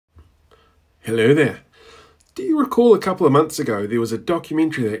Hello there. Do you recall a couple of months ago there was a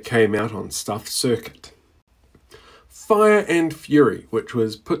documentary that came out on Stuff Circuit? Fire and Fury, which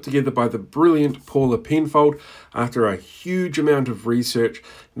was put together by the brilliant Paula Penfold after a huge amount of research.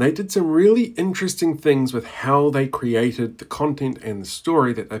 And they did some really interesting things with how they created the content and the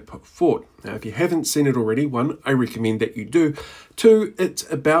story that they put forward. Now, if you haven't seen it already, one, I recommend that you do. Two, it's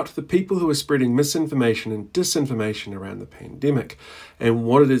about the people who are spreading misinformation and disinformation around the pandemic and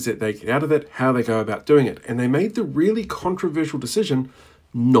what it is that they get out of it, how they go about doing it. And they made the really controversial decision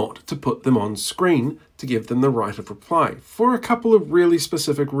not to put them on screen to give them the right of reply for a couple of really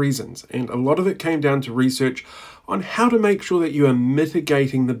specific reasons. And a lot of it came down to research on how to make sure that you are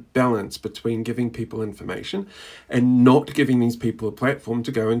mitigating the balance between giving people information and not giving these people a platform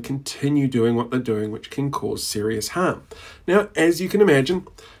to go and continue doing what they're doing, which can cause serious harm. Now, as you can imagine,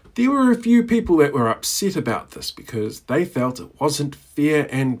 there were a few people that were upset about this because they felt it wasn't fair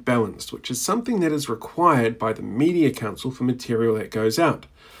and balanced, which is something that is required by the Media Council for material that goes out.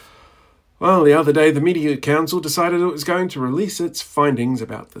 Well, the other day, the Media Council decided it was going to release its findings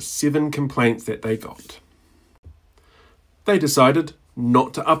about the 7 complaints that they got. They decided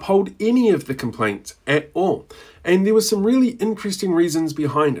not to uphold any of the complaints at all. And there were some really interesting reasons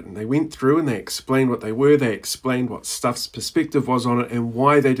behind it. And they went through and they explained what they were. They explained what Stuff's perspective was on it and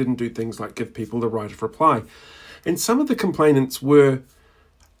why they didn't do things like give people the right of reply. And some of the complainants were,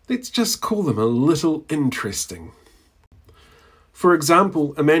 let's just call them a little interesting. For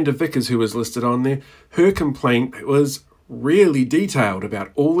example, Amanda Vickers, who was listed on there, her complaint was really detailed about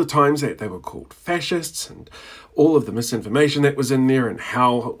all the times that they were called fascists and all of the misinformation that was in there and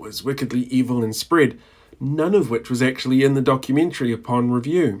how it was wickedly evil and spread, none of which was actually in the documentary upon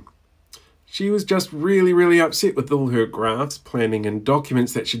review. She was just really upset with all her graphs, planning and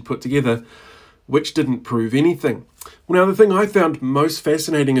documents that she'd put together, which didn't prove anything. Well, now the thing I found most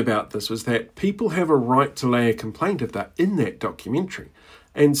fascinating about this was that people have a right to lay a complaint if they're in that documentary.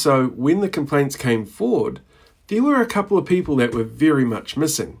 And so when the complaints came forward, there were a couple of people that were very much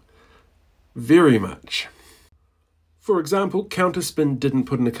missing. Very much. For example, Counterspin didn't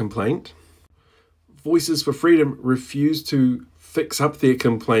put in a complaint. Voices for Freedom refused to fix up their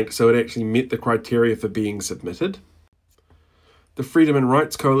complaint so it actually met the criteria for being submitted. The Freedom and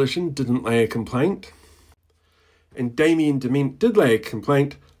Rights Coalition didn't lay a complaint. And Damien Dement did lay a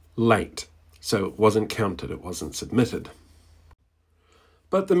complaint late, so it wasn't counted, it wasn't submitted.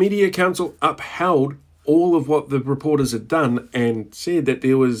 But the Media Council upheld all of what the reporters had done and said that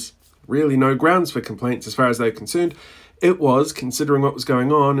there was really no grounds for complaints as far as they were concerned. It was, considering what was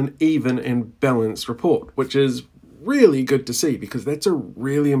going on, an even and balanced report, which is really good to see because that's a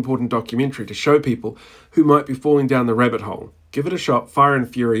really important documentary to show people who might be falling down the rabbit hole. Give it a shot, Fire and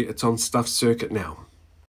Fury, it's on Stuff Circuit now.